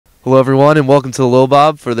Hello everyone and welcome to the Lil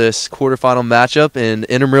Bob for this quarterfinal matchup in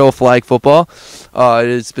intramural flag football. It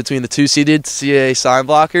is between the 2-seeded CAA Sign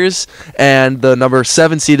Blockers and the number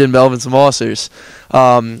 7-seeded Monstarz.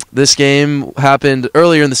 This game happened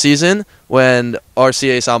earlier in the season when our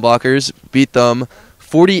CAA Sign Blockers beat them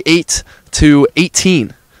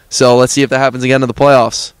 48-18. So let's see if that happens again in the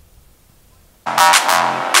playoffs.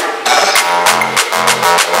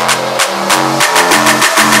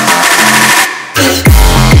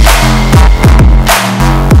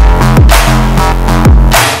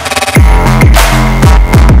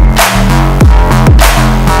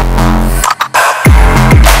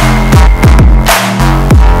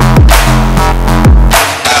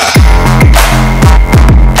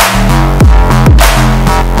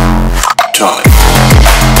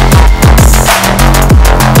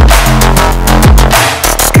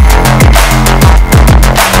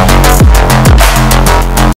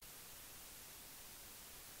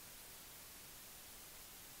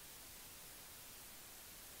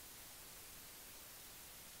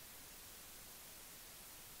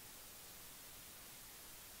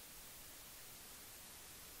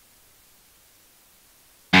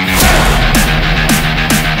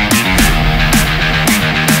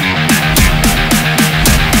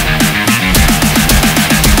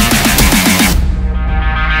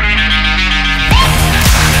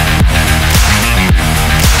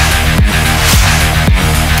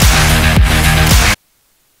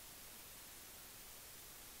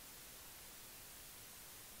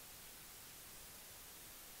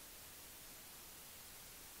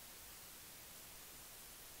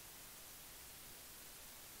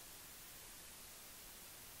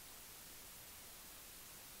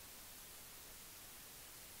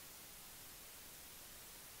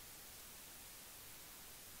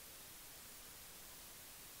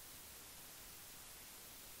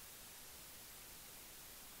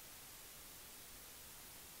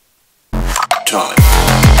 Time.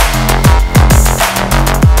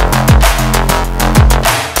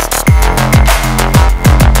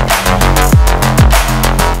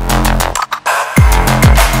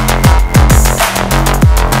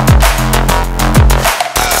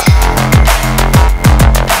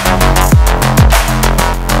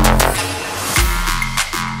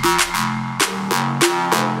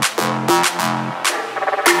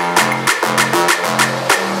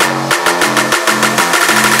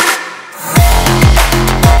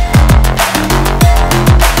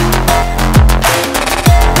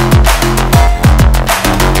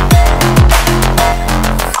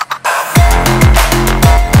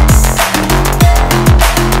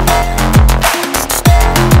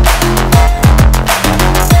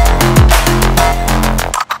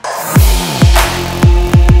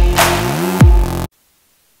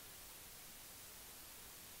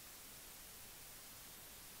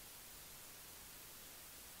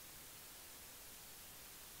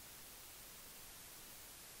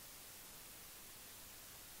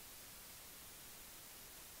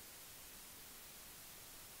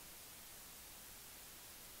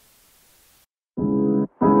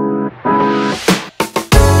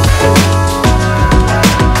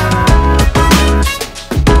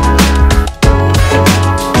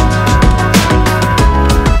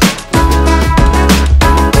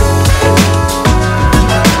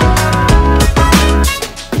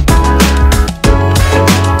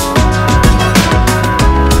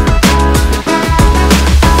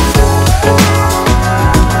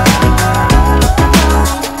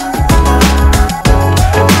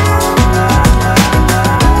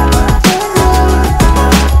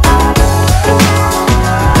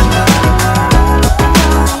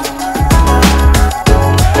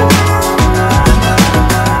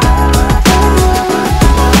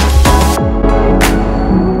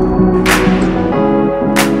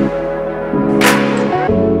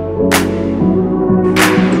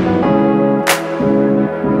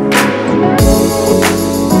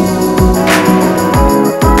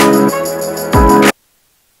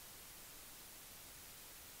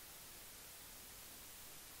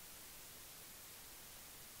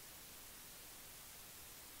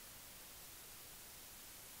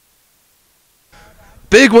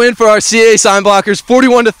 Big win for our CAA Sign Blockers,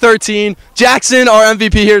 41-13. Jackson, our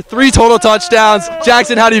MVP here, 3 total touchdowns.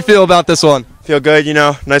 Jackson, how do you feel about this one? Feel good, you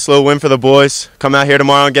know, nice little win for the boys. Come out here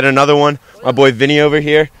tomorrow and get another one. My boy Vinny over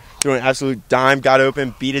here threw an absolute dime, got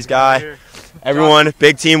open, beat his guy. Everyone,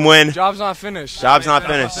 big team win. Job's not finished. Job's not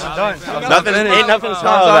finished. Nothing, ain't nothing to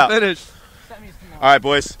smile Job's not about. finished. All right,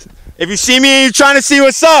 boys. If you see me and you're trying to see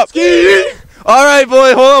what's up. All right,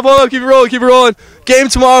 boy, hold up, keep it rolling. Game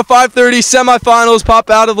tomorrow, 5:30, semifinals,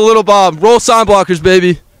 pop out of the Little Bob. Roll Sign Blockers,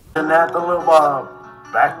 baby. And at the Little Bob.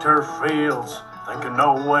 Back turf fields, thinking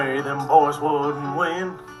no way them boys wouldn't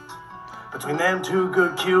win. Between them two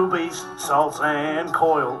good QBs, Salts and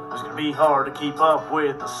Coyle, it was going to be hard to keep up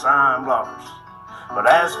with the sign blockers. But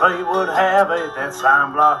as fate would have it, that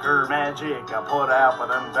sign blocker magic I put out with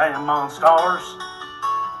them damn Monstarz.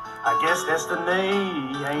 I guess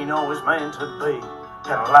destiny ain't always meant to be,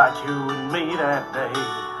 kinda like you and me that day.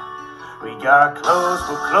 We got close,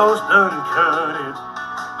 but close done cut it.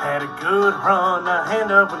 Had a good run, I end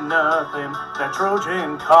up with nothing. That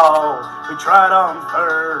Trojan call, we tried on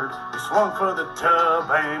third. We swung for the tub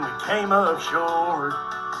and we came up short.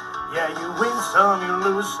 Yeah, you win some, you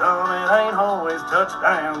lose some. It ain't always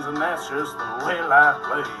touchdowns, and that's just the way life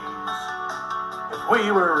plays. If we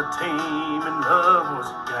were a team and love was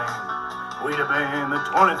a game, we'd have been the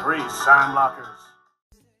 23 Sign Blockers.